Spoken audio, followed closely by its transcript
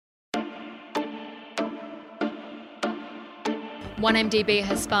1MDB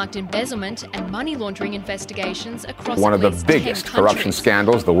has sparked embezzlement and money laundering investigations across one of at the least biggest 10 corruption countries.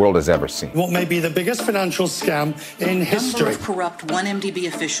 scandals the world has ever seen. What may be the biggest financial scam in history. A number of corrupt 1MDB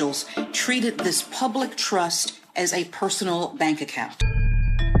officials treated this public trust as a personal bank account.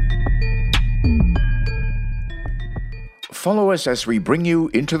 Follow us as we bring you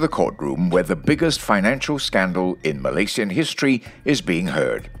into the courtroom where the biggest financial scandal in Malaysian history is being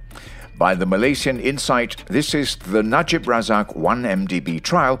heard. By the Malaysian Insight, this is the Najib Razak 1MDB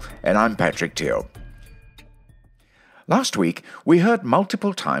trial, and I'm Patrick Teo. Last week, we heard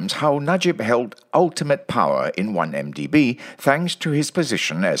multiple times how Najib held ultimate power in 1MDB thanks to his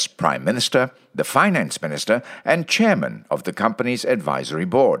position as Prime Minister, the Finance Minister, and Chairman of the company's advisory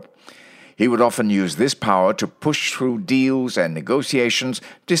board. He would often use this power to push through deals and negotiations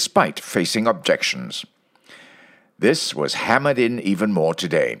despite facing objections. This was hammered in even more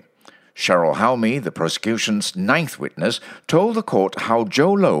today. Cheryl Halmy, the prosecution's ninth witness, told the court how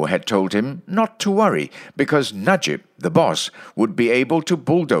Joe Low had told him not to worry because Najib, the boss, would be able to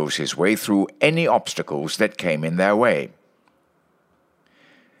bulldoze his way through any obstacles that came in their way.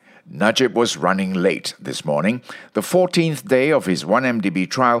 Najib was running late this morning. The 14th day of his 1MDB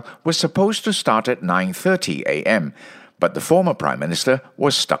trial was supposed to start at 9:30 a.m., but the former Prime Minister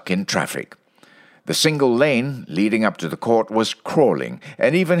was stuck in traffic. The single lane leading up to the court was crawling,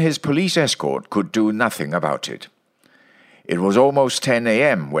 and even his police escort could do nothing about it. It was almost 10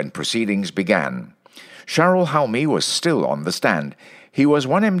 a.m. when proceedings began. Cheryl Halmy was still on the stand. He was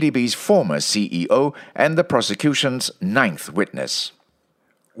 1MDB's former CEO and the prosecution's ninth witness.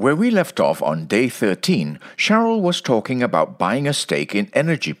 Where we left off on day 13, Cheryl was talking about buying a stake in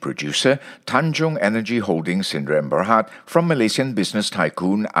energy producer Tanjung Energy Holdings Sdn Bhd from Malaysian business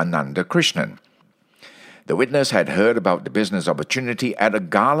tycoon Ananda Krishnan. The witness had heard about the business opportunity at a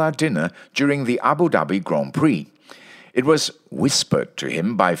gala dinner during the Abu Dhabi Grand Prix. It was whispered to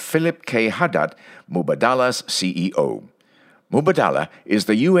him by Philip K. Haddad, Mubadala's CEO. Mubadala is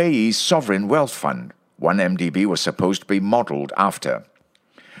the UAE's sovereign wealth fund 1MDB was supposed to be modelled after.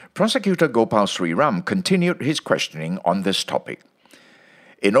 Prosecutor Gopal Sriram continued his questioning on this topic.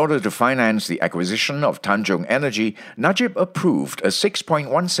 In order to finance the acquisition of Tanjung Energy, Najib approved a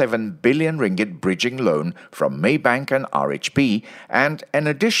 6.17 billion ringgit bridging loan from Maybank and RHB and an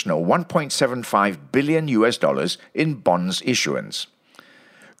additional $1.75 billion in bonds issuance.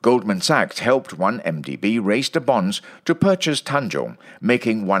 Goldman Sachs helped 1MDB raise the bonds to purchase Tanjung,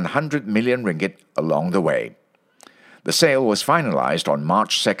 making 100 million ringgit along the way. The sale was finalized on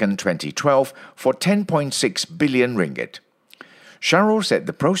March 2, 2012 for 10.6 billion ringgit. Cheryl said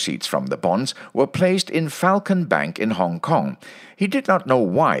the proceeds from the bonds were placed in Falcon Bank in Hong Kong. He did not know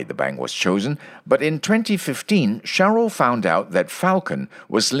why the bank was chosen, but in 2015, Cheryl found out that Falcon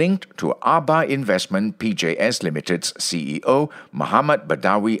was linked to Aba Investment PJS Limited's CEO, Muhammad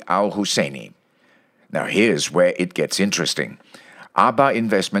Badawi Al Husseini. Now here's where it gets interesting. Aba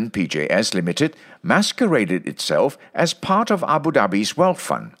Investment PJS Limited masqueraded itself as part of Abu Dhabi's wealth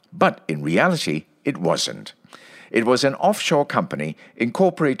fund, but in reality, it wasn't. It was an offshore company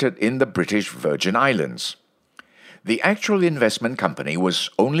incorporated in the British Virgin Islands. The actual investment company was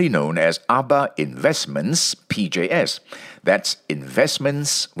only known as Aba Investments PJS, that's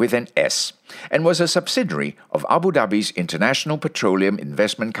Investments with an S, and was a subsidiary of Abu Dhabi's International Petroleum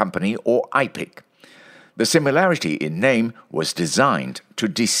Investment Company or IPIC. The similarity in name was designed to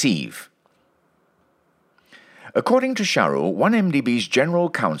deceive. According to Cheryl, 1MDB's General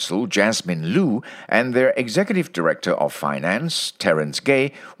Counsel Jasmine Liu and their Executive Director of Finance, Terence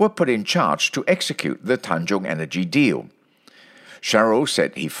Gay, were put in charge to execute the Tanjung Energy deal. Cheryl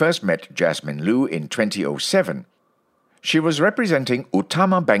said he first met Jasmine Liu in 2007. She was representing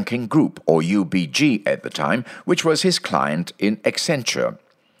Utama Banking Group, or UBG at the time, which was his client in Accenture.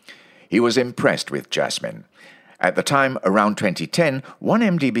 He was impressed with Jasmine. At the time, around 2010,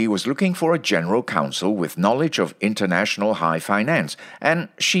 1MDB was looking for a general counsel with knowledge of international high finance, and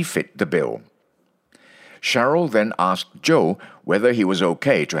she fit the bill. Cheryl then asked Joe whether he was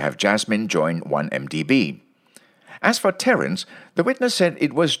okay to have Jasmine join 1MDB. As for Terence, the witness said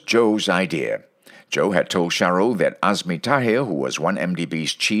it was Joe's idea. Joe had told Cheryl that Azmi Tahir, who was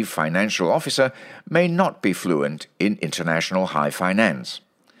 1MDB's chief financial officer, may not be fluent in international high finance.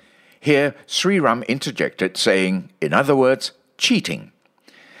 Here, Sriram interjected, saying, in other words, cheating.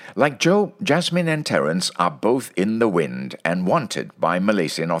 Like Joe, Jasmine and Terence are both in the wind and wanted by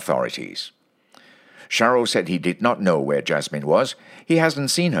Malaysian authorities. Cheryl said he did not know where Jasmine was. He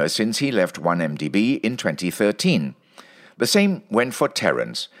hasn't seen her since he left 1MDB in 2013. The same went for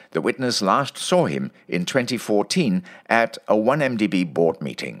Terence. The witness last saw him in 2014 at a 1MDB board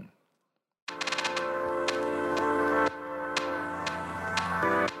meeting.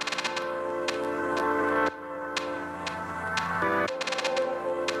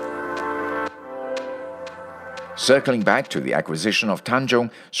 Circling back to the acquisition of Tanjung,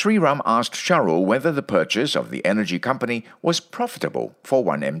 Sriram asked Shahrul whether the purchase of the energy company was profitable for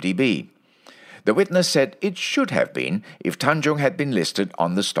 1MDB. The witness said it should have been if Tanjung had been listed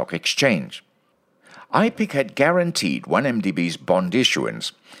on the stock exchange. IPIC had guaranteed 1MDB's bond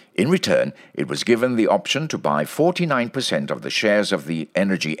issuance. In return, it was given the option to buy 49% of the shares of the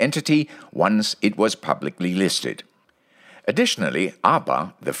energy entity once it was publicly listed. Additionally,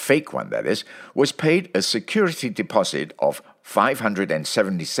 ABBA, the fake one that is, was paid a security deposit of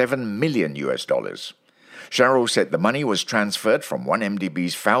 $577 million. Shahrul said the money was transferred from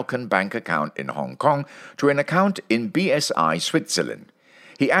 1MDB's Falcon Bank account in Hong Kong to an account in BSI Switzerland.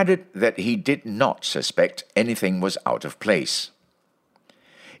 He added that he did not suspect anything was out of place.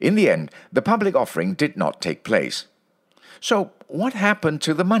 In the end, the public offering did not take place. So, what happened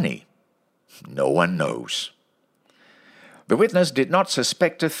to the money? No one knows. The witness did not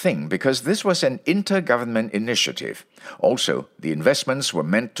suspect a thing because this was an intergovernment initiative. Also, the investments were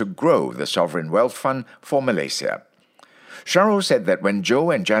meant to grow the sovereign wealth fund for Malaysia. Shahrul said that when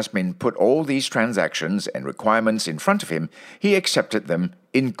Joe and Jasmine put all these transactions and requirements in front of him, he accepted them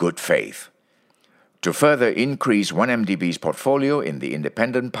in good faith. To further increase 1MDB's portfolio in the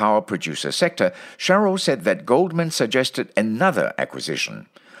independent power producer sector, Shahrul said that Goldman suggested another acquisition,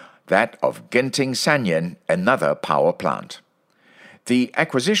 that of Genting Sanyen, another power plant. The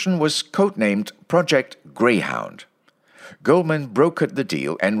acquisition was codenamed Project Greyhound. Goldman brokered the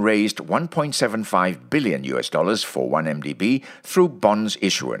deal and raised $1.75 billion for 1MDB through bonds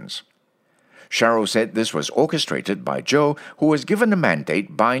issuance. Shahrul said this was orchestrated by Joe, who was given a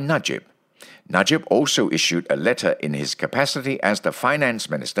mandate by Najib. Najib also issued a letter in his capacity as the finance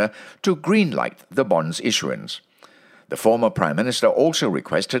minister to greenlight the bonds issuance. The former Prime Minister also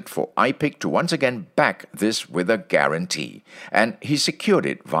requested for IPIC to once again back this with a guarantee, and he secured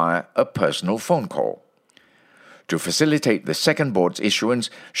it via a personal phone call. To facilitate the second board's issuance,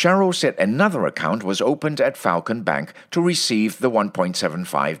 Shahrul said another account was opened at Falcon Bank to receive the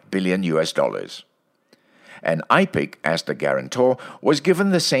 $1.75 billion. And IPIC, as the guarantor, was given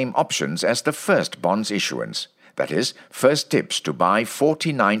the same options as the first bonds issuance, that is, first dibs to buy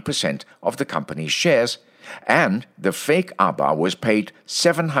 49% of the company's shares, and the fake ABBA was paid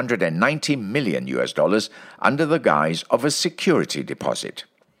 $790 million under the guise of a security deposit.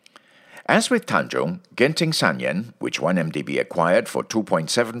 As with Tanjung, Genting Sanyen, which 1MDB acquired for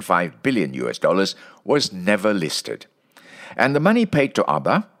 $2.75 billion, was never listed. And the money paid to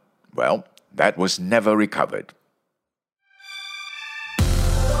ABBA, well, that was never recovered.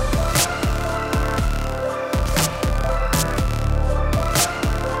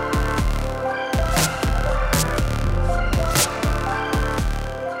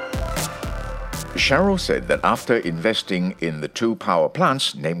 Shahrul said that after investing in the two power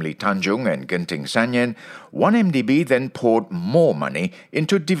plants, namely Tanjung and Genting Sanyen, 1MDB then poured more money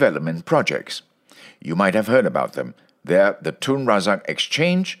into development projects. You might have heard about them. They're the Tun Razak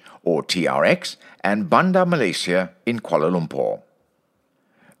Exchange, or TRX, and Bandar Malaysia in Kuala Lumpur.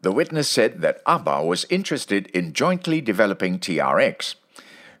 The witness said that ABBA was interested in jointly developing TRX.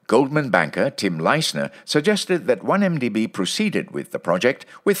 Goldman banker Tim Leisner suggested that 1MDB proceeded with the project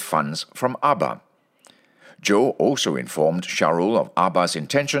with funds from ABBA. Joe also informed Shahrul of ABBA's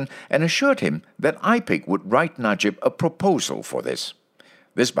intention and assured him that IPIC would write Najib a proposal for this.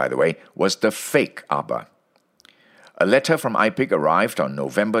 This, by the way, was the fake ABBA. A letter from IPIC arrived on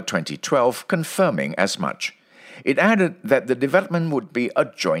November 2012 confirming as much. It added that the development would be a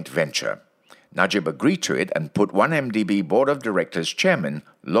joint venture. Najib agreed to it and put 1MDB Board of Directors Chairman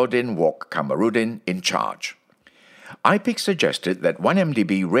Lodin Wok Kamarudin in charge. IPIC suggested that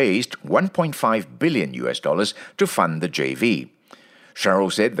 1MDB raised $1.5 billion to fund the JV.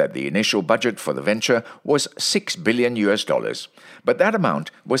 Shahrul said that the initial budget for the venture was $6 billion, but that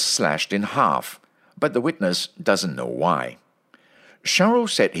amount was slashed in half. But the witness doesn't know why. Shahrul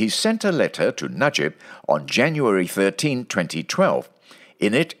said he sent a letter to Najib on January 13, 2012.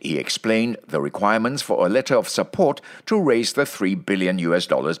 In it, he explained the requirements for a letter of support to raise the $3 billion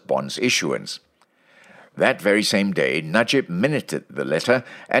bonds issuance. That very same day, Najib minuted the letter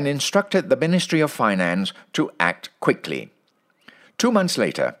and instructed the Ministry of Finance to act quickly. 2 months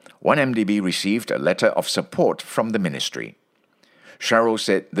later, 1MDB received a letter of support from the ministry. Shahrul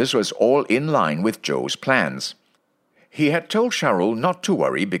said this was all in line with Joe's plans. He had told Shahrul not to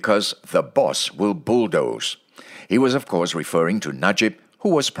worry because the boss will bulldoze. He was, of course, referring to Najib, who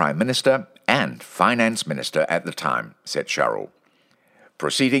was Prime Minister and Finance Minister at the time, said Shahrul.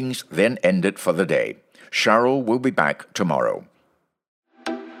 Proceedings then ended for the day. Shahrul will be back tomorrow.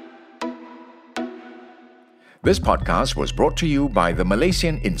 This podcast was brought to you by the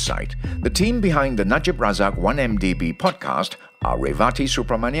Malaysian Insight. The team behind the Najib Razak 1MDB podcast are Revati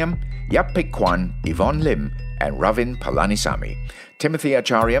Supramaniam, Yap Pik Kwan, Yvonne Lim, and Ravin Palanisamy. Timothy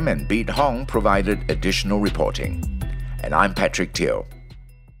Acharyam and Beat Hong provided additional reporting. And I'm Patrick Teo.